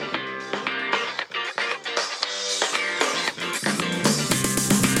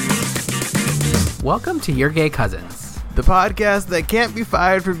Welcome to Your Gay Cousins. The podcast that can't be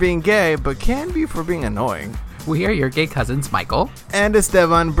fired for being gay, but can be for being annoying. We are your gay cousins, Michael and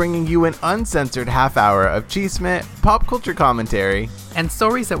Esteban, bringing you an uncensored half hour of chisme, pop culture commentary, and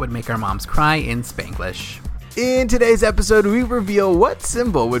stories that would make our moms cry in Spanglish. In today's episode, we reveal what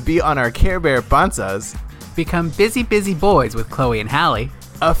symbol would be on our Care Bear panzas, become busy boys with Chloe and Hallie,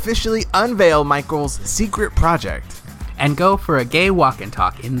 officially unveil Michael's secret project, and go for a gay walk and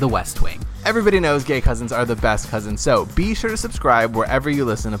talk in the West Wing. Everybody knows gay cousins are the best cousins, so be sure to subscribe wherever you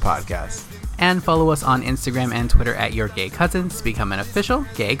listen to podcasts. And follow us on Instagram and Twitter at Your Gay Cousins to become an official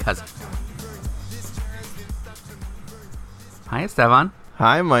gay cousin. Hi, Esteban.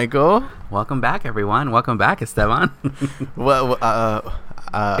 Hi, Michael. Welcome back, everyone. Welcome back, Esteban. Well,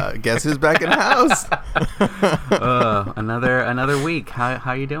 guess who's back in the house? Another week.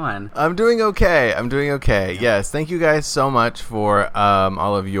 How you doing? I'm doing okay. Yes, thank you guys so much for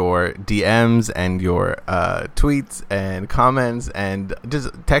all of your DMs and your tweets and comments and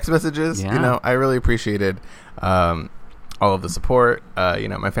just text messages. Yeah. You know, I really appreciated all of the support.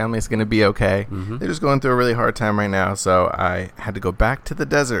 My family is going to be okay. Mm-hmm. They're just going through a really hard time right now, so I had to go back to the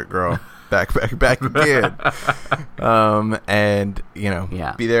desert, girl. back again.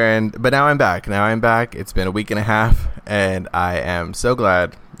 Be there. But now I'm back. It's been a week and a half, and I am so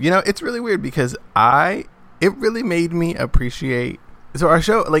glad. It's really weird because it really made me appreciate. So our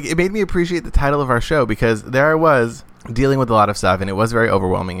show, it made me appreciate the title of our show, because there I was dealing with a lot of stuff, and it was very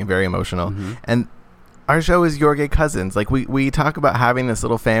overwhelming and very emotional. Mm-hmm. And our show is Your Gay Cousins. We talk about having this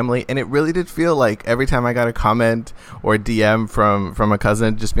little family, and it really did feel like every time I got a comment or a DM from a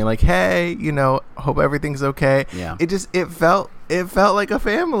cousin just being like, hey, hope everything's okay. Yeah. It felt like a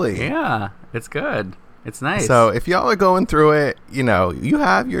family. Yeah, it's good. It's nice. So if y'all are going through it, you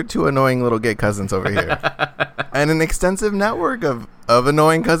have your two annoying little gay cousins over here. And an extensive network of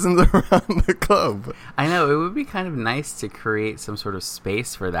annoying cousins around the globe. I know. It would be kind of nice to create some sort of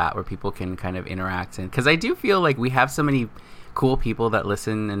space for that where people can kind of interact. Because I do feel like we have so many cool people that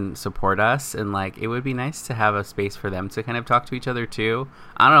listen and support us. And it would be nice to have a space for them to kind of talk to each other too.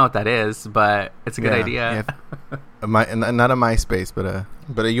 I don't know what that is, but it's a good idea. Yeah. Not a MySpace,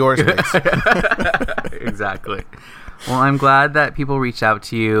 but a your space. Exactly. Well, I'm glad that people reached out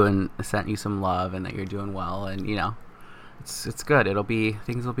to you and sent you some love, and that you're doing well, and it's good.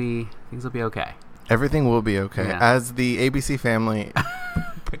 Things will be okay. Everything will be okay. Yeah. As the ABC Family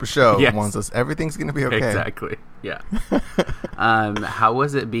show wants us, everything's going to be okay. Exactly. Yeah. How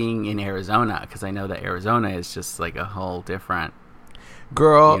was it being in Arizona? Because I know that Arizona is just a whole different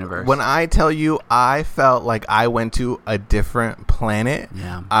universe. When I tell you, I felt like I went to a different planet.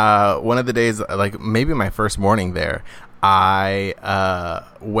 Yeah. One of the days, maybe my first morning there, I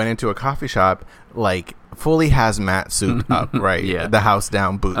went into a coffee shop, fully hazmat suit up, right? Yeah. The house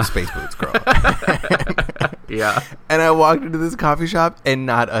down boots, space boots, girl. Yeah. And I walked into this coffee shop, and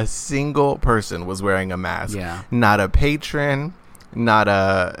not a single person was wearing a mask. Yeah. Not a patron. Not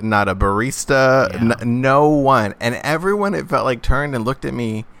a barista, no one. And everyone, it felt like, turned and looked at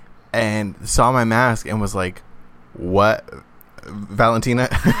me and saw my mask and was like, what, Valentina?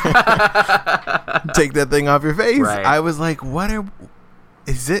 Take that thing off your face. Right. I was like,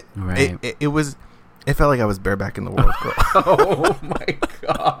 is it? Right. It felt like I was bareback in the world, girl. Oh my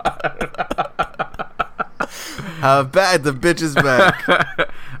God. How bad the bitch is back.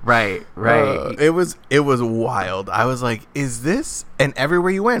 Right. It was wild. I was like, is this? And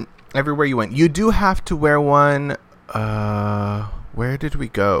everywhere you went, you do have to wear one. Where did we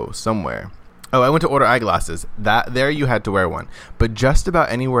go? Somewhere. Oh, I went to order eyeglasses. There you had to wear one. But just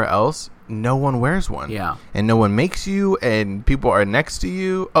about anywhere else, no one wears one. Yeah. And no one makes you, and people are next to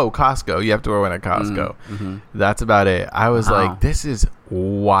you. Oh, Costco. You have to wear one at Costco. Mm-hmm. That's about it. I was like, this is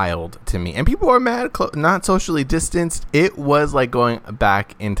wild to me. And people are mad, not socially distanced. It was like going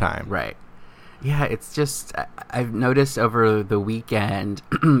back in time. Right. Yeah, it's just, I've noticed over the weekend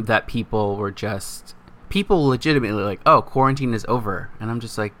that people legitimately oh, quarantine is over. And I'm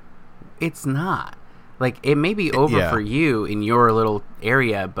just like, it's not. It may be over for you in your little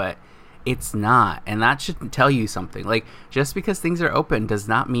area, but it's not. And that should tell you something. Just because things are open does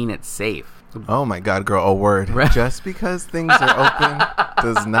not mean it's safe. Oh my God, girl, a word. Right. Just because things are open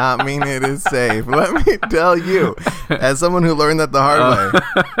does not mean it is safe. Let me tell you, as someone who learned that the hard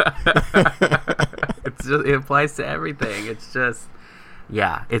way. It applies to everything. It's just,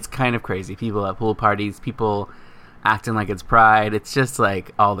 it's kind of crazy. People at pool parties, people acting like it's Pride. It's just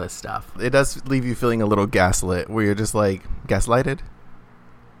all this stuff. It does leave you feeling a little gaslit, where you're just gaslighted?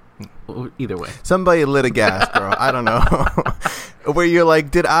 Either way. Somebody lit a gas, girl. I don't know. where you're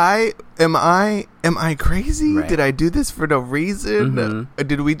like, am I crazy? Right. Did I do this for no reason?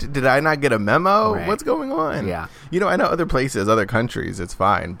 Did I not get a memo? Right. What's going on? Yeah. I know other places, other countries, it's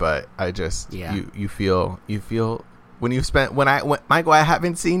fine, but I just, you feel Michael, I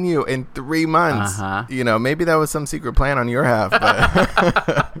haven't seen you in 3 months. Maybe that was some secret plan on your half, but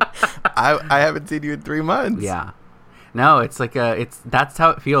I haven't seen you in 3 months. Yeah. No, it's like that's how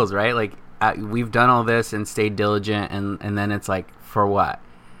it feels, right? Like we've done all this and stayed diligent, and then it's like, for what?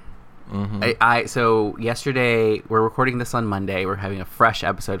 So yesterday, we're recording this on Monday. We're having a fresh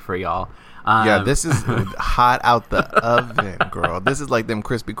episode for y'all. This is hot out the oven, girl. This is like them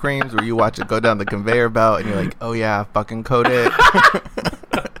Krispy Kremes where you watch it go down the conveyor belt and you're like, oh yeah, fucking coat it,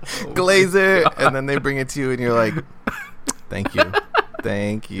 glaze it, and then they bring it to you and you're like, thank you.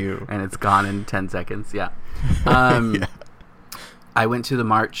 And it's gone in 10 seconds. Yeah. I went to the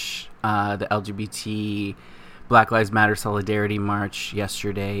march, the LGBT Black Lives Matter Solidarity March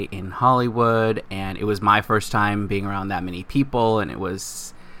yesterday in Hollywood, and it was my first time being around that many people, and I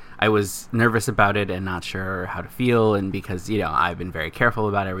was nervous about it and not sure how to feel, and because, I've been very careful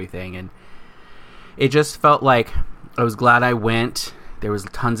about everything, and it just felt like I was glad I went. There was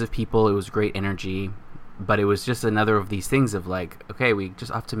tons of people. It was great energy, but it was just another of these things of like, okay, we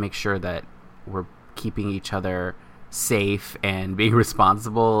just have to make sure that we're keeping each other safe and being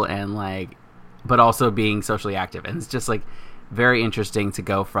responsible and like, but also being socially active. And it's just like very interesting to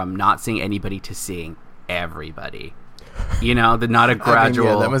go from not seeing anybody to seeing everybody. Not a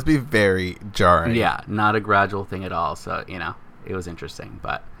gradual. That must be very jarring. Yeah, not a gradual thing at all. So, it was interesting,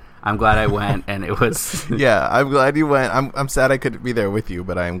 but I'm glad I went, and it was. Yeah, I'm glad you went. I'm sad I couldn't be there with you,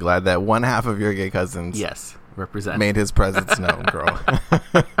 but I am glad that one half of your gay cousins, made his presence known, girl.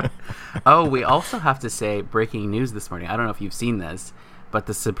 Oh, we also have to say breaking news this morning. I don't know if you've seen this, but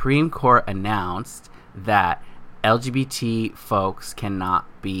the Supreme Court announced that LGBT folks cannot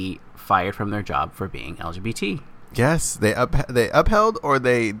be fired from their job for being LGBT. Yes, they upheld or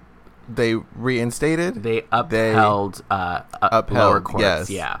they reinstated. They upheld lower courts. Yes.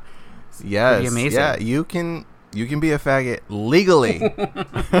 Yeah. Yes. Pretty amazing. Yeah, you can be a faggot legally.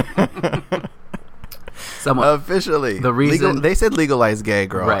 Officially. The reason they said legalize gay,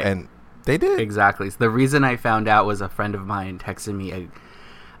 girl, right. And they did. Exactly. So the reason I found out was a friend of mine texted me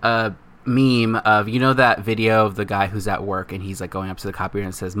a meme of, that video of the guy who's at work and he's like going up to the copyright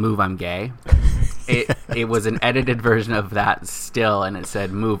and says, "Move, I'm gay." It was an edited version of that still, and it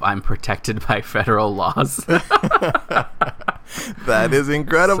said, "Move, I'm protected by federal laws." That is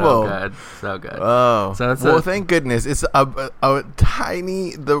incredible. So good. Oh, so thank goodness. It's a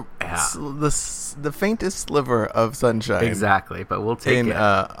tiny the faintest sliver of sunshine. Exactly, but we'll take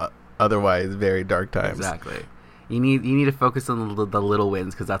it. Otherwise, very dark times. Exactly. You need to focus on the little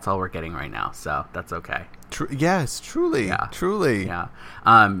wins because that's all we're getting right now. So that's okay. Yes, truly. Yeah. Truly. Yeah.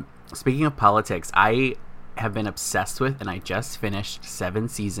 Speaking of politics, I have been obsessed with, and I just finished 7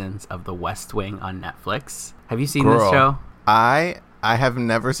 seasons of The West Wing on Netflix. Have you seen this show? I have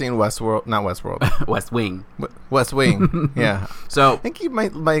never seen Westworld. Not Westworld. West Wing. West Wing. Yeah. So I think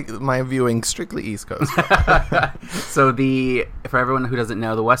my viewing strictly East Coast. So for everyone who doesn't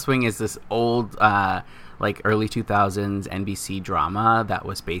know, The West Wing is this old early 2000s NBC drama that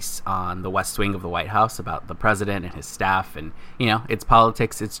was based on the West Wing of the White House about the president and his staff, and it's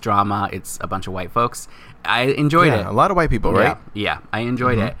politics, it's drama, it's a bunch of white folks. I enjoyed it. A lot of white people, right? Yeah, I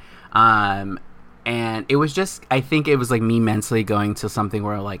enjoyed it. And it was just, I think it was like me mentally going to something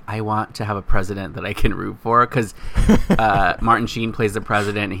where like I want to have a president that I can root for, because Martin Sheen plays the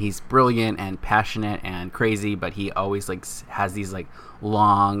president, and he's brilliant and passionate and crazy, but he always like has these like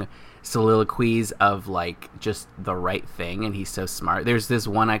long soliloquies of like just the right thing, and he's so smart. There's this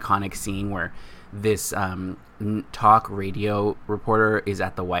one iconic scene where this talk radio reporter is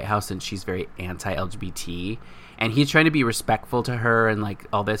at the White House, and she's very anti-LGBT, and he's trying to be respectful to her and like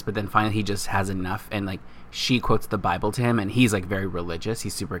all this, but then finally he just has enough, and like she quotes the Bible to him, and he's like very religious,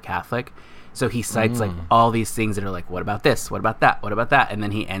 he's super Catholic, so he cites like all these things that are like, what about this, what about that, what about that, and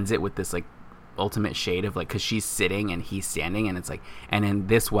then he ends it with this like ultimate shade of like, because she's sitting and he's standing, and it's like, and in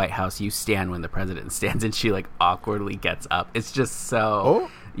this White House you stand when the president stands, and she like awkwardly gets up. It's just so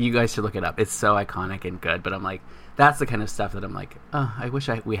you guys should look it up. It's so iconic and good. But I'm like, that's the kind of stuff that I'm like, oh, I wish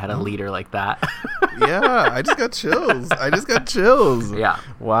we had a leader like that. Yeah, I just got chills. Yeah.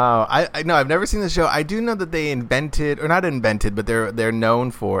 Wow. I know, I've never seen the show. I do know that they not invented, but they're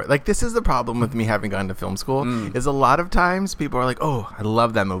known for, like, this is the problem with me having gone to film school, is a lot of times people are like, oh, I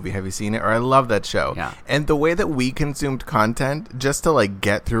love that movie. Have you seen it? Or I love that show. Yeah. And the way that we consumed content just to like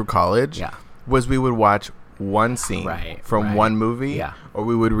get through college was we would watch one scene from one movie, or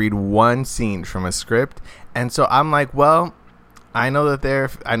we would read one scene from a script. And so I'm like, well, I know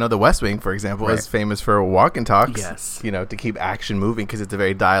the West Wing, for example, is famous for walk and talks. Yes. You know, to keep action moving because it's a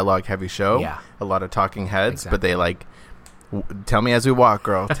very dialogue heavy show. Yeah. A lot of talking heads, Exactly. but they like, tell me as we walk,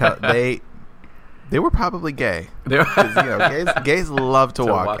 girl. They were probably gay. You know, gays love to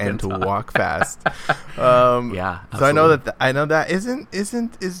walk and to walk fast. Yeah. Absolutely. So I know that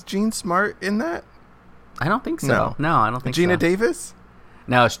is Jean Smart in that? I don't think so. No, I don't think Gina so. Davis?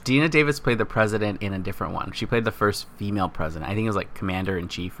 No, Gina Davis played the president in a different one. She played the first female president. I think it was like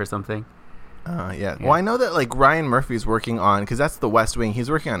Commander-in-Chief or something. Yeah. Well, I know that like Ryan Murphy's working on, because that's the West Wing. He's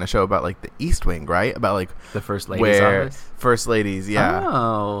working on a show about like the East Wing, right? About like the First Lady's office. First Ladies, yeah.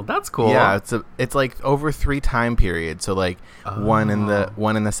 Oh, that's cool. Yeah, it's like over 3 time periods. So like one in the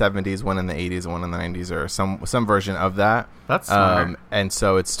 70s, one in the 80s, and one in the 90s, or some version of that. That's smart. And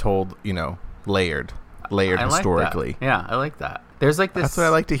so it's told, you know, layered I historically. Like that. Yeah, I like that. There's like this. That's what I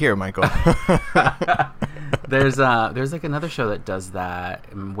like to hear, Michael. There's like another show that does that,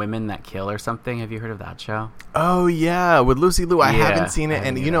 Women That Kill or something. Have you heard of that show? Oh yeah, with Lucy Liu. I haven't seen it,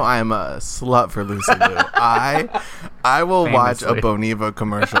 and you know I'm a slut for Lucy Liu. I will watch a Boniva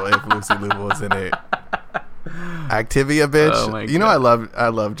commercial if Lucy Liu was in it. Activia, bitch. Oh my you know I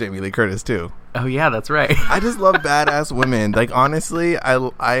love Jamie Lee Curtis too. Oh yeah, that's right. I just love badass women. Like honestly,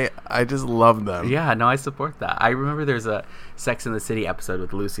 I just love them. Yeah, no, I support that. I remember there's a Sex and the City episode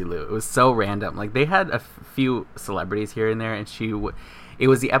with Lucy Liu. It was so random. Like they had a few celebrities here and there, and it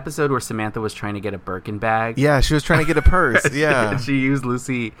was the episode where Samantha was trying to get a Birkin bag. Yeah, she was trying to get a purse. Yeah, she used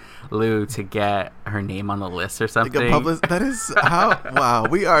Lucy Liu to get her name on the list or something. That is how. Wow,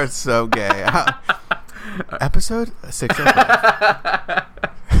 we are so gay. Episode 605.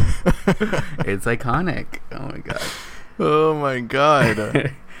 It's iconic. Oh my god. Oh my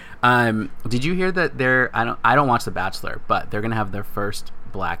god. Did you hear that I don't watch The Bachelor, but they're gonna have their first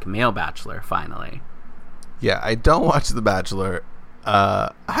black male bachelor finally. Yeah, I don't watch The Bachelor.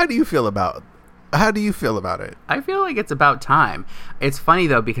 How do you feel about it? I feel like it's about time. It's funny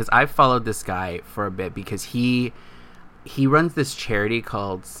though because I've followed this guy for a bit because he runs this charity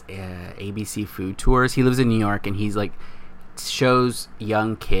called ABC Food Tours. He lives in New York and he's like shows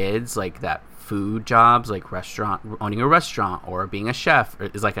young kids like that food jobs, like owning a restaurant or being a chef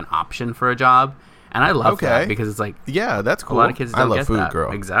is like an option for a job. And I love that because it's like, yeah, that's cool. A lot of kids don't love get food, that.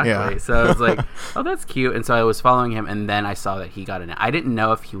 girl. Exactly. Yeah. So it's like, oh, that's cute. And so I was following him, and then I saw that he got in it. I didn't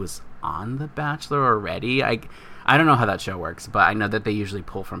know if he was on The Bachelor already. I don't know how that show works, but I know that they usually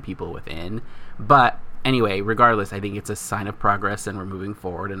pull from people within. But anyway, regardless, I think it's a sign of progress, and we're moving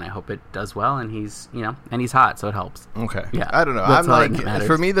forward, and I hope it does well. And he's hot, so it helps. Okay. Yeah. I don't know. That's I'm like,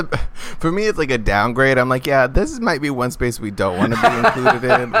 for me, it's like a downgrade. I'm like, yeah, this might be one space we don't want to be included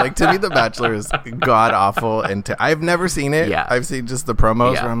in. Like to me, The Bachelor is god awful, and I've never seen it. Yeah. I've seen just the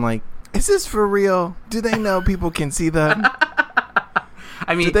promos where I'm like, is this for real? Do they know people can see them?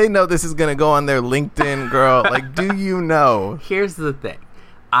 I mean, do they know this is gonna go on their LinkedIn, girl? Like, do you know? Here's the thing.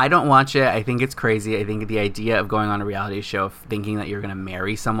 I don't watch it. I think it's crazy. I think the idea of going on a reality show thinking that you're going to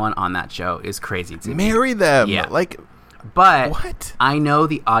marry someone on that show is crazy to me. Marry them. Yeah. Like, but what? I know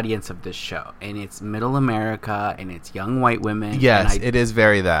the audience of this show, and it's middle America, and it's young white women. Yes, it is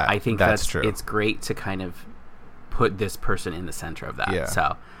very that. I think that's true. It's great to kind of put this person in the center of that. Yeah.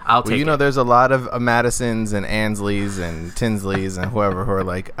 So I'll take it. There's a lot of Madisons and Ansleys and Tinsleys and whoever who are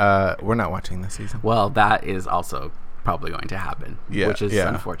like, we're not watching this season. Well, that is also probably going to happen, which is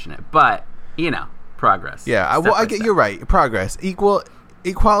unfortunate. But, progress. Yeah, I get you're right. Progress.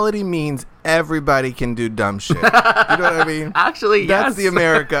 Equality means everybody can do dumb shit. You know what I mean? Actually, that's the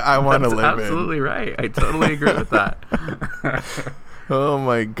America I want to live in. Absolutely right. I totally agree with that. Oh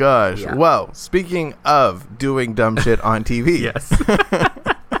my gosh. Yeah. Well, speaking of doing dumb shit on TV. Yes.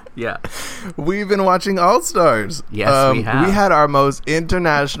 Yeah. We've been watching All Stars. Yes, we have. We had our most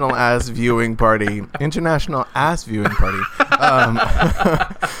international ass viewing party.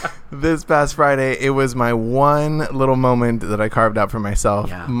 This past Friday. It was my one little moment that I carved out for myself.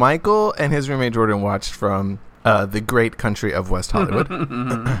 Yeah. Michael and his roommate Jordan watched from the great country of West Hollywood.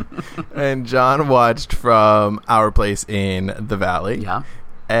 And John watched from our place in the Valley. Yeah.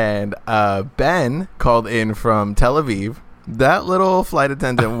 And Ben called in from Tel Aviv. That little flight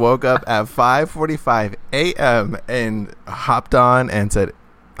attendant woke up at 5:45 a.m. and hopped on and said,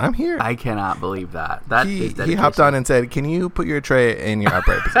 I'm here. I cannot believe that. He hopped on and said, can you put your tray in your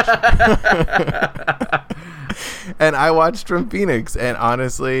upright position? And I watched from Phoenix, and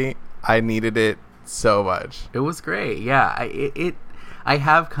honestly, I needed it so much. It was great. Yeah. I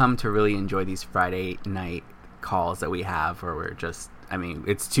have come to really enjoy these Friday night calls that we have where we're just,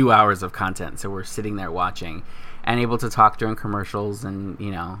 it's 2 hours of content, so we're sitting there watching. and able to talk during commercials and,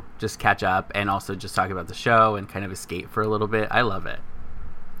 just catch up and also just talk about the show and kind of escape for a little bit. I love it.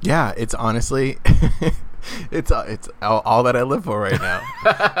 Yeah, it's honestly, it's all that I live for right now.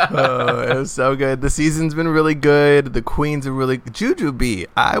 It was so good. The season's been really good. The queens are really Jujubee.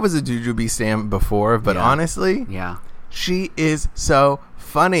 I was a Jujubee stan before, but honestly, she is so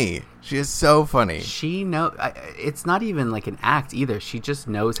funny. She is so funny. She it's not even like an act either. She just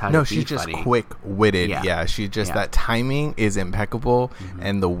knows how to be funny. No, she's just quick-witted. Yeah, she just, that timing is impeccable,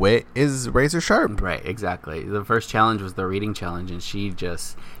 and the wit is razor sharp. Right, exactly. The first challenge was the reading challenge, and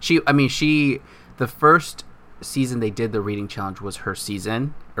the first season they did the reading challenge was her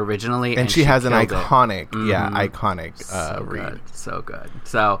season originally. And she has an iconic, so read. Good, so good.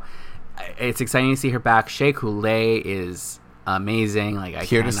 So it's exciting to see her back. Shea Coulee is amazing. Like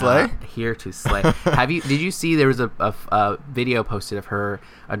Here to slay. Did you see there was a video posted of her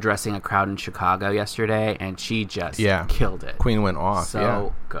addressing a crowd in Chicago yesterday, and she just killed it. Queen went off.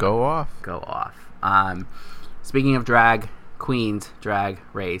 So good. Go off. Speaking of drag queens, drag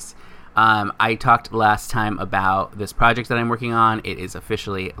race, I talked last time about this project that I'm working on. It is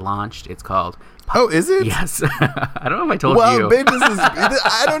officially launched. It's called Oh, is it? Yes. I don't know if I told you. Well, bitch,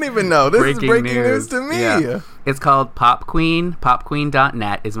 I don't even know. This is breaking news to me. Yeah. It's called Pop Queen.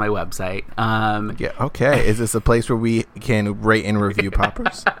 Popqueen.net is my website. Okay. Is this a place where we can rate and review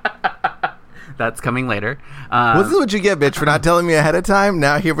poppers? That's coming later. This is what you get, bitch, for not telling me ahead of time.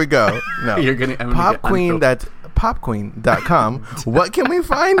 Now here we go. No. Pop Queen. That's popqueen.com. What can we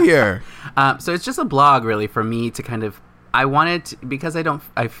find here? So it's just a blog, really, for me to kind of. I wanted because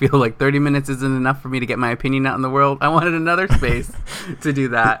I feel like 30 minutes isn't enough for me to get my opinion out in the world. I wanted another space to do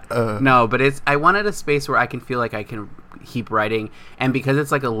that. No, but I wanted a space where I can feel like I can keep writing, and because it's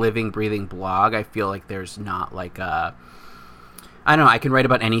like a living, breathing blog, I feel like there's not like I don't know, I can write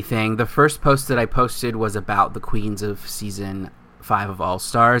about anything. The first post that I posted was about the queens of season 5 of All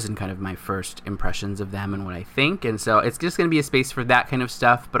Stars and kind of my first impressions of them and what I think. And so it's just going to be a space for that kind of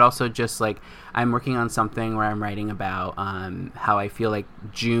stuff, but also just like I'm working on something where I'm writing about how I feel like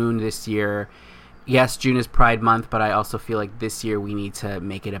June this year. Yes, June is Pride Month, but I also feel like this year we need to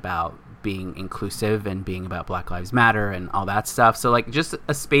make it about being inclusive and being about Black Lives Matter and all that stuff. So like just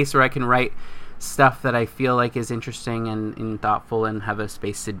a space where I can write stuff that I feel like is interesting and thoughtful and have a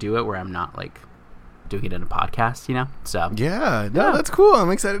space to do it where I'm not like doing it in a podcast, So that's cool. I'm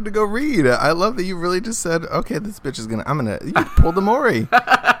excited to go read. I love that you really just said, okay, this bitch is you pulled the Maury.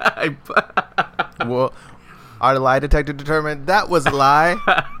 Well, our lie detector determined that was a lie.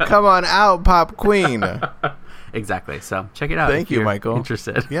 Come on out, Pop Queen. Exactly. So check it out. Thank you, Michael.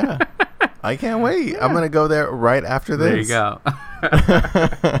 Interested? Yeah, I can't wait. Yeah. I'm gonna go there right after this. There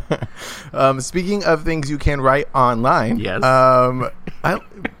you go. Speaking of things you can write online, yes.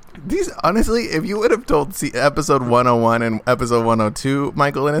 These honestly, if you would have told episode 101 and episode 102,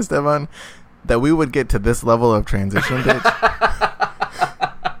 Michael and Esteban, that we would get to this level of transition, bitch.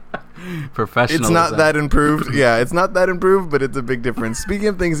 Professional. It's not that improved. Yeah, it's not that improved, but it's a big difference. Speaking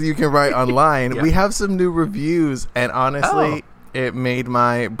of things that you can write online, we have some new reviews, and honestly, it made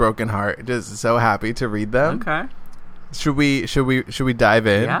my broken heart. Just so happy to read them. Okay. Should we dive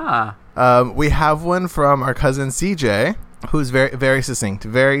in? Yeah. We have one from our cousin CJ, who's very, very succinct,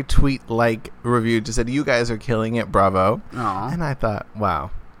 very tweet-like review. Just said, "You guys are killing it, bravo!" Aww. And I thought,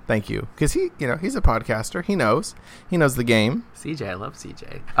 "Wow, thank you," because he's a podcaster. He knows the game. CJ, I love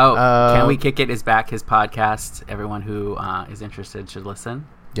CJ. Oh, Can We Kick It is back. His podcast. Everyone who is interested should listen.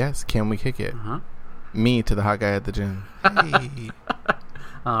 Yes, Can We Kick It? Me to the hot guy at the gym. Hey,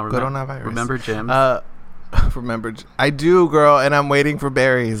 coronavirus. Remember Jim? Remember, I do, girl, and I'm waiting for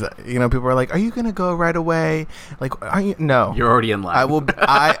berries. People are like, "Are you gonna go right away?" Like, are you? No, you're already in line.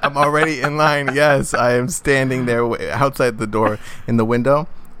 I'm already in line. Yes, I am standing there outside the door in the window.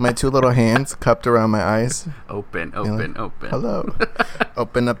 My two little hands cupped around my eyes. Open. Hello.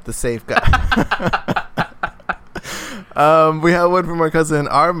 Open up the safe, guy. We have one from our cousin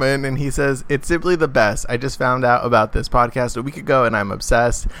Armin, and he says, "It's simply the best. I just found out about this podcast a week ago, and I'm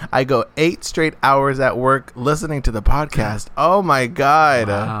obsessed. I go 8 straight hours at work listening to the podcast. Oh my God.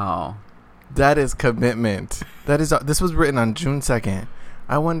 Wow. That is commitment. This was written on June 2nd.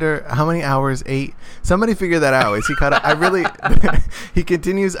 I wonder how many hours. 8. Somebody figure that out. Is he caught up? He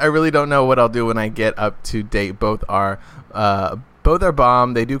continues, I really don't know what I'll do when I get up to date. Both are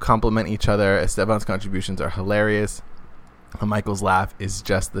bomb. They do complement each other. Esteban's contributions are hilarious. Michael's laugh is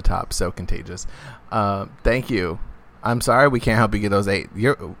just the top. So contagious. Thank you. I'm sorry we can't help you get those 8.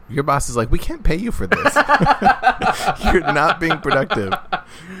 Your boss is like, we can't pay you for this. You're not being productive.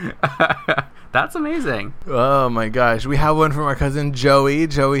 That's amazing. Oh my gosh. We have one from our cousin Joey.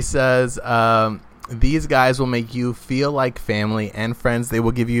 Joey says, These guys will make you feel like family and friends. They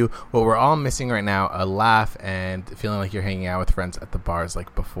will give you what we're all missing right now, a laugh and feeling like you're hanging out with friends at the bars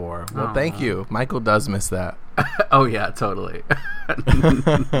like before. Well, thank you. Michael does miss that. Oh, yeah, totally.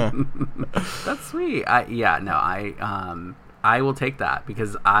 That's sweet. I will take that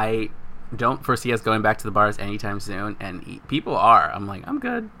because I don't foresee us going back to the bars anytime soon. And people are. I'm like, I'm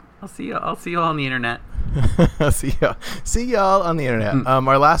good. I'll see you all on the internet. See y'all on the internet.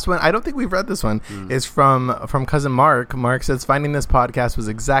 Our last one, I don't think we've read this one, is from cousin Mark. Mark says, finding this podcast was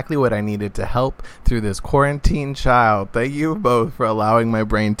exactly what I needed to help through this quarantine child. Thank you both for allowing my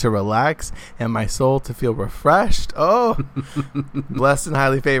brain to relax and my soul to feel refreshed. Oh, blessed and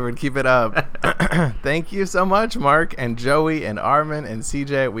highly favored. Keep it up. Thank you so much, Mark and Joey and Armin and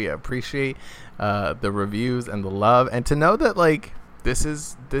CJ. We appreciate the reviews and the love, and to know that like this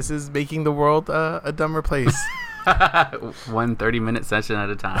is making the world a dumber place. 1 30-minute session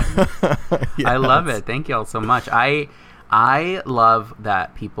at a time. Yes. I love it. Thank you all so much. I love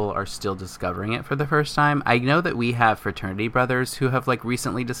that people are still discovering it for the first time. I know that we have fraternity brothers who have like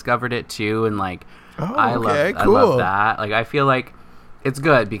recently discovered it too, and like I love that. Like I feel like it's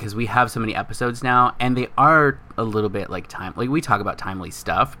good because we have so many episodes now, and they are a little bit like time. Like we talk about timely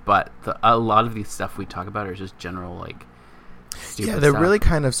stuff, but a lot of these stuff we talk about are just general like. Yeah, they're really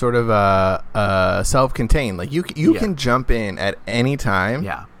kind of sort of self-contained. Like you can jump in at any time,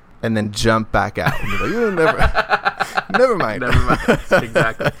 and then jump back out. And you're like, never mind.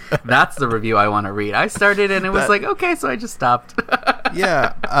 Exactly. That's the review I want to read. I started and it was like, okay, so I just stopped.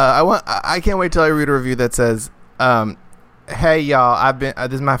 I can't wait till I read a review that says, "Hey y'all, I've been.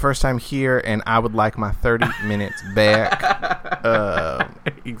 This is my first time here, and I would like my 30 minutes back."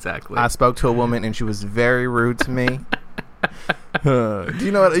 Exactly. I spoke to a woman and she was very rude to me. Do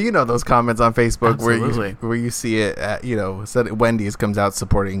you know those comments on Facebook where you see it at, Wendy's comes out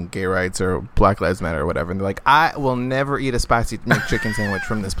supporting gay rights or Black Lives Matter or whatever, and they're like, I will never eat a spicy McChicken sandwich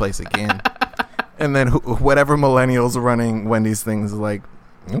from this place again. And then whatever millennials running Wendy's things is like,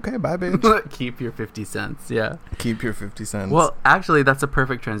 okay, bye, bitch. Keep your 50 cents. Yeah. Keep your 50 cents. Well, actually, that's a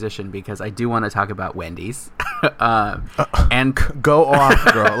perfect transition because I do want to talk about Wendy's. And go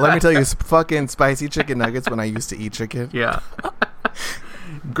off, girl. Let me tell you, fucking spicy chicken nuggets when I used to eat chicken. Yeah.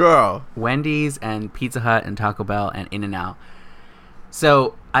 Girl. Wendy's and Pizza Hut and Taco Bell and In-N-Out.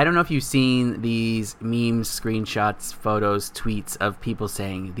 So I don't know if you've seen these memes, screenshots, photos, tweets of people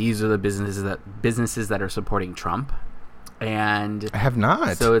saying these are the businesses that are supporting Trump. And I have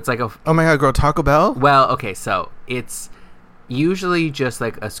not. So it's like oh my god, girl, Taco Bell? Well, okay, so it's usually just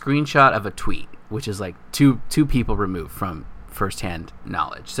like a screenshot of a tweet, which is like two people removed from firsthand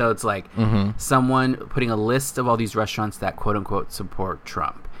knowledge. So it's like someone putting a list of all these restaurants that quote unquote support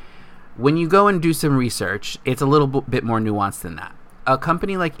Trump. When you go and do some research, it's a little bit more nuanced than that. A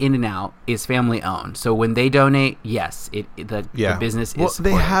company like In-N-Out is family owned, so when they donate, yes, the business is supported.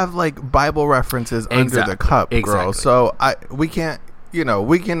 They have like Bible references under the cup, girl. Exactly. So we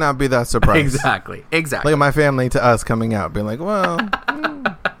cannot be that surprised. Exactly. Like my family to us coming out, being like, well,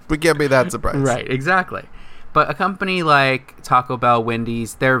 we can't be that surprised, right? Exactly. But a company like Taco Bell,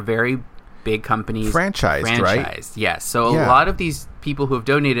 Wendy's, they're very big companies, franchised, right? Yes. So a lot of these people who have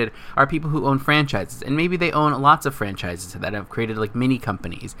donated are people who own franchises, and maybe they own lots of franchises that have created like mini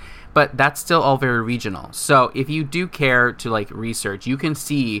companies, but that's still all very regional. So if you do care to like research, you can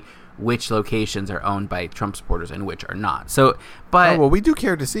see which locations are owned by Trump supporters and which are not. So, but we do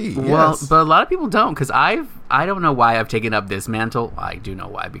care to see. Well, yes. But a lot of people don't, because I don't know why I've taken up this mantle. I do know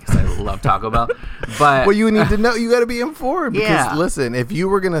why, because I love Taco Bell. But well, you need to know. You got to be informed. Because listen, if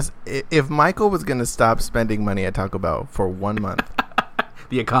Michael was gonna stop spending money at Taco Bell for 1 month,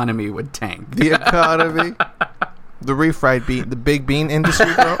 the economy would tank. The economy, the refried bean, the big bean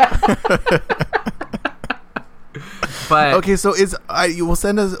industry, bro. But okay, so you will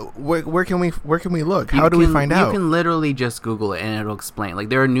send us where can we look? How do we find out? You can literally just Google it and it'll explain. Like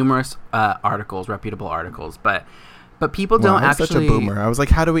there are numerous articles, reputable articles, but people don't actually. Such a boomer. I was like,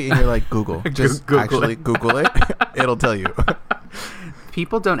 how do we? And you're like, Google. Just Google it. It'll tell you.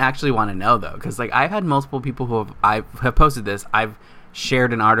 People don't actually want to know though, because like I've had multiple people who have posted this. I've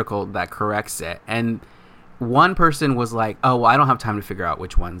shared an article that corrects it, and one person was like, "Oh, well, I don't have time to figure out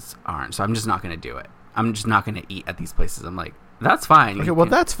which ones aren't, so I'm just not going to do it. I'm just not going to eat at these places." I'm like, that's fine. Okay, well,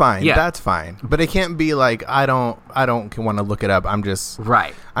 that's fine. Yeah. That's fine. But it can't be like, I don't want to look it up. I'm just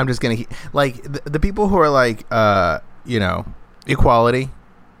right. I'm just going to like the people who are like, equality,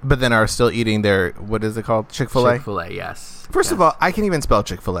 but then are still eating their, what is it called? Chick-fil-A? Chick-fil-A, yes. First of all, I can't even spell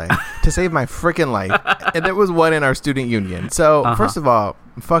Chick-fil-A to save my freaking life. And there was one in our student union. So first of all,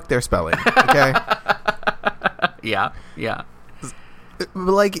 fuck their spelling. Okay. Yeah.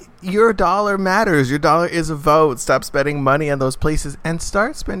 Like, your dollar matters. Your dollar is a vote. Stop spending money on those places and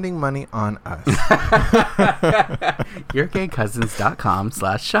start spending money on us.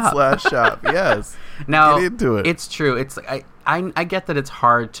 YourGayCousins.com/shop. Yes. Now, get into it. It's true. It's I get that it's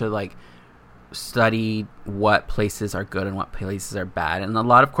hard to like study what places are good and what places are bad, and a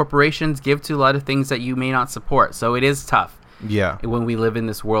lot of corporations give to a lot of things that you may not support, so it is tough. Yeah. When we live in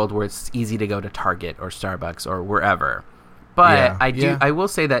this world where it's easy to go to Target or Starbucks or wherever. But Yeah. I will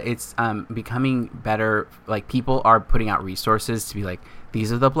say that it's becoming better. Like, people are putting out resources to be like,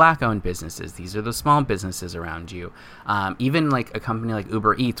 these are the Black-owned businesses. These are the small businesses around you. Even like a company like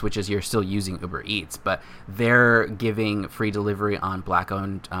Uber Eats, which is, you're still using Uber Eats, but they're giving free delivery on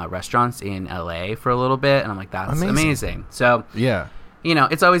Black-owned restaurants in LA for a little bit. And I'm like, that's amazing. So Yeah. you know,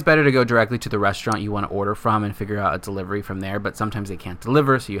 it's always better to go directly to the restaurant you want to order from and figure out a delivery from there. But sometimes they can't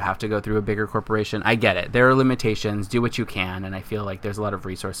deliver, so you have to go through a bigger corporation. I get it. There are limitations. Do what you can. And I feel like there's a lot of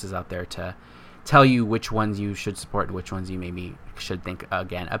resources out there to tell you which ones you should support and which ones you maybe should think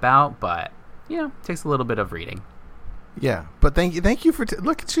again about. But, you know, it takes a little bit of reading. Yeah. But thank you for...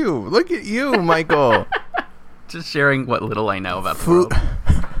 look at you, Michael. Just sharing what little I know about the world.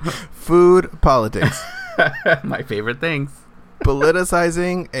 Food politics. My favorite things.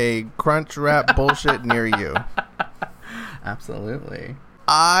 Politicizing a crunch wrap bullshit near you. Absolutely.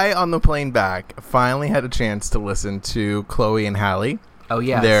 I, on the plane back, finally had a chance to listen to Chloe and Halle. Oh,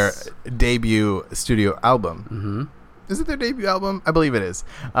 yes. Their debut studio album. Mm-hmm. Is it their debut album? I believe it is.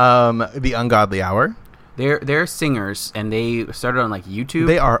 The Ungodly Hour. They're singers, and they started on like YouTube.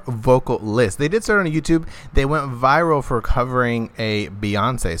 They are vocalists. They did start on YouTube. They went viral for covering a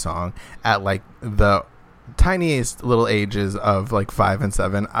Beyonce song at like the tiniest little ages of like 5 and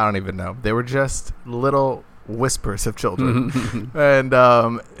 7. I don't even know. They were just little whispers of children. And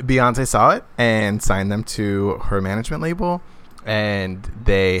Beyonce saw it and signed them to her management label. And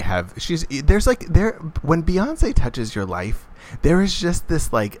when Beyonce touches your life, there is just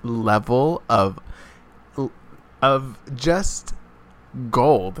this like level of just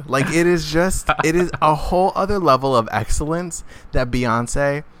gold. Like, it is a whole other level of excellence that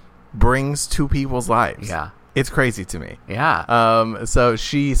Beyonce brings to people's lives. Yeah. It's crazy to me. Yeah. So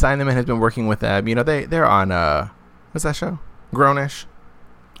she signed them and has been working with them. You know, they're on what's that show? Grownish.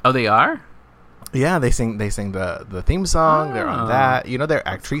 Oh, they are? Yeah, they sing the theme song. They're on that. You know, they're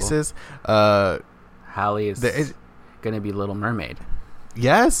actresses. Cool. Halle is going to be Little Mermaid.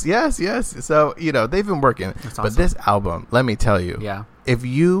 Yes. So, you know, they've been working. That's awesome. But this album, let me tell you. Yeah. If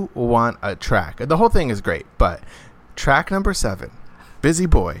you want a track, the whole thing is great, but track number 7, Busy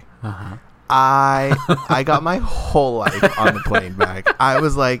Boy. Uh-huh. I got my whole life on the plane back. I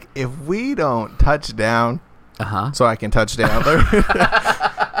was like, if we don't touch down, so I can touch down.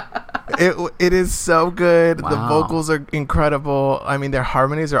 It is so good. Wow. The vocals are incredible. I mean, their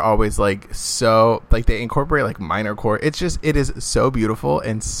harmonies are always like so, like, they incorporate like minor chord. It is so beautiful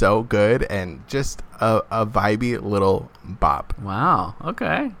and so good, and just a vibey little bop. Wow.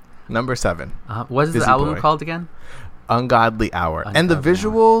 Okay. Number 7. What is Busy the album Boy. called again? Ungodly Hour. And the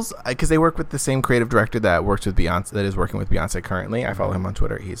visuals, because they work with the same creative director that works with Beyonce, that is working with Beyonce currently. I follow him on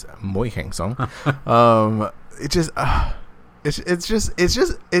Twitter. He's muy handsome. It's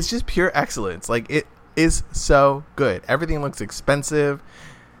just pure excellence. Like, it is so good. Everything looks expensive.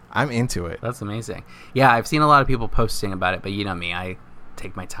 I'm into it. That's amazing. Yeah, I've seen a lot of people posting about it, but you know me, I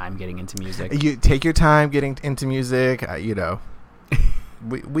take my time getting into music. You take your time getting into music. You know,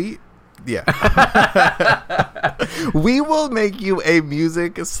 yeah. We will make you a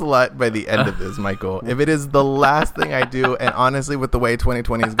music slut by the end of this, Michael. If it is the last thing I do, and honestly, with the way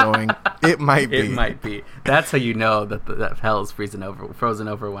 2020 is going, it might be. It might be. That's how you know that hell is frozen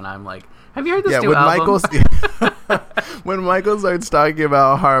over when I'm like, have you heard this new album? When Michael starts talking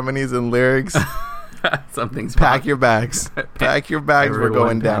about harmonies and lyrics, something's pack your bags. Pack your bags. We're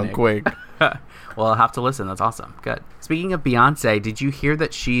going down quick. Well, I'll have to listen. That's awesome. Good. Speaking of Beyonce, did you hear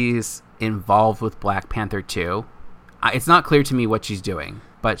that she's involved with Black Panther 2? It's not clear to me what she's doing,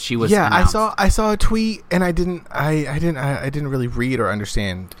 but she was. Yeah, announced. I saw a tweet, and I didn't really read or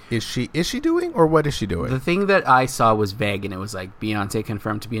understand. Is she doing, or what is she doing? The thing that I saw was vague, and it was like Beyonce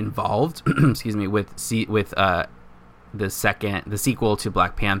confirmed to be involved. Excuse me, with the sequel to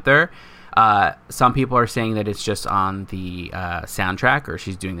Black Panther. Some people are saying that it's just on the soundtrack, or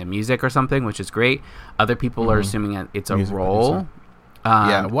she's doing the music or something, which is great. Other people are assuming that it's a music role.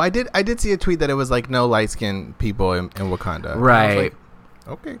 Yeah, well, I did see a tweet that it was like no light-skinned people in Wakanda. Right. Like,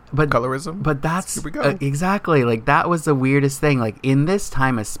 okay, but colorism. But that's here we go. Exactly, like, that was the weirdest thing. Like, in this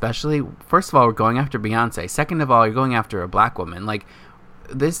time, especially, first of all, we're going after Beyonce. Second of all, you're going after a black woman. Like,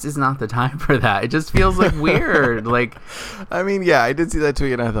 this is not the time for that. It just feels like weird. Like, I mean, yeah, I did see that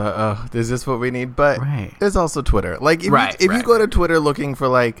tweet and I thought, oh, is this what we need? But there's also Twitter. Like, if you go to Twitter looking for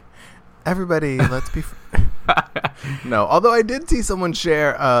like, everybody, let's be no, although I did see someone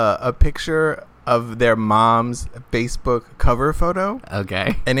share a picture of their mom's Facebook cover photo.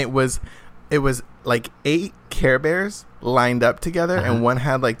 Okay. And it was like 8 Care Bears lined up together, and one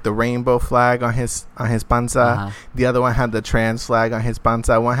had like the rainbow flag on his panza. The other one had the trans flag on his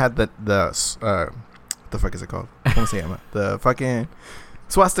panza. One had the fuck is it called? ¿Cómo se llama? The fucking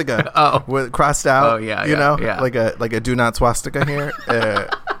swastika. With crossed out. Oh yeah, you know, like a do not swastika here.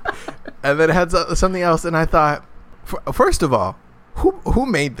 And then it had something else, and I thought, first of all, who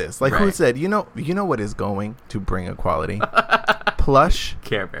made this? Like, who said, you know what is going to bring equality? Plush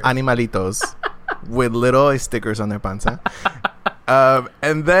Care Bears. Animalitos with little stickers on their panza.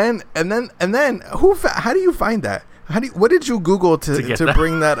 And then how do you find that? What did you Google to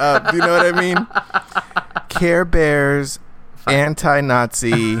bring that up? Do you know what I mean? Care Bears,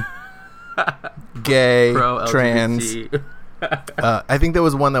 anti-Nazi, gay, trans. I think there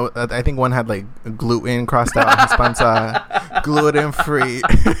was one I think one had like gluten crossed out on his panza, gluten free.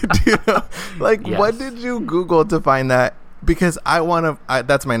 Do you know? Like, what did you Google to find that? Because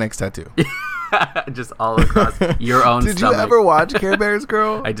that's my next tattoo. Just all across your own Did you ever watch Care Bears,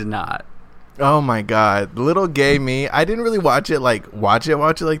 girl? I did not. Oh my God, little gay me. I didn't really watch it like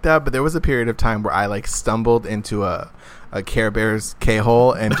that, but there was a period of time where I like stumbled into a Care Bears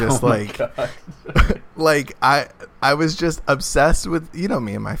K-hole and just like like I was just obsessed with, you know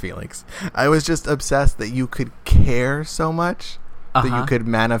me and my feelings. I was just obsessed that you could care so much that you could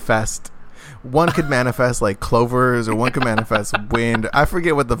manifest. One could manifest like clovers, or one could manifest wind. I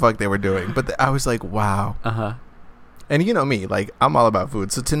forget what the fuck they were doing, but I was like, wow. And you know me, like, I'm all about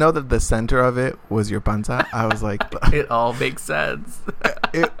food. So to know that the center of it was your panza, I was like, it all makes sense.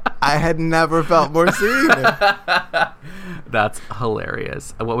 I had never felt more seen. That's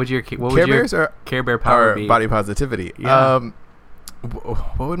hilarious. What would your Care Bear power be? Body positivity. Yeah.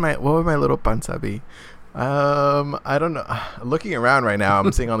 What would my little panza be? I don't know. Looking around right now,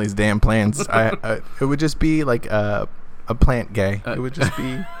 I'm seeing all these damn plants. It would just be like a plant gay. It would just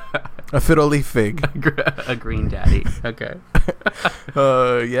be a fiddle leaf fig. A green daddy. Okay.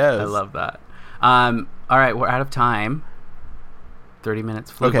 Yes. I love that. All right, we're out of time. 30 minutes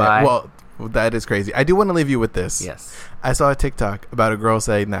flew by. Well, that is crazy. I do want to leave you with this. Yes. I saw a TikTok about a girl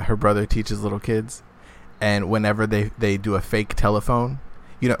saying that her brother teaches little kids, and whenever they do a fake telephone,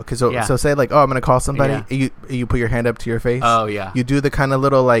 you know, so say like, oh, I'm gonna call somebody. You put your hand up to your face. Oh yeah. You do the kind of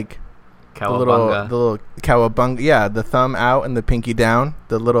little like cowabunga. The little cowabunga. Yeah, the thumb out and the pinky down.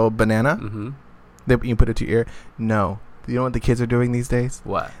 The little banana. Mm-hmm. You put it to your ear. No. You know what the kids are doing these days?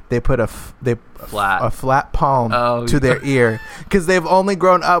 What? They put a flat palm to their ear because they've only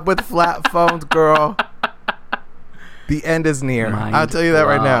grown up with flat phones, girl. The end is near. I'll tell you that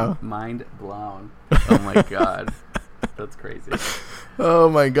right now. Mind blown. Oh my God. That's crazy. Oh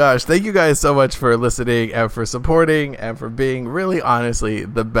my gosh. Thank you guys so much for listening and for supporting and for being really honestly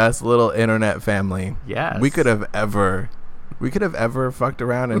the best little internet family. Yes. We could have ever fucked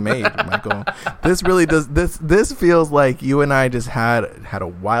around and made, Michael. This really does. This feels like you and I just had a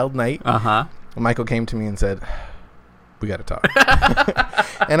wild night. Michael came to me and said, we got to talk.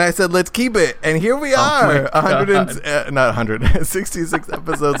 And I said, let's keep it. And here we are, 66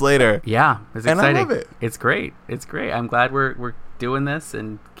 episodes later. Yeah, it's exciting. And I love it. It's great. I'm glad we're doing this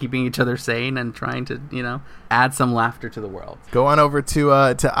and keeping each other sane and trying to, add some laughter to the world. Go on over to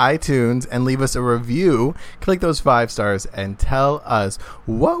iTunes and leave us a review. Click those 5 stars and tell us,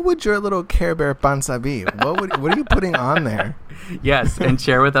 what would your little Care Bear panza be? What are you putting on there? Yes, and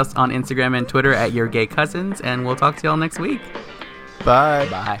share with us on Instagram and Twitter at Your Gay Cousins, and we'll talk to y'all next week. Bye.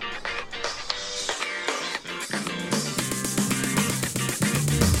 Bye.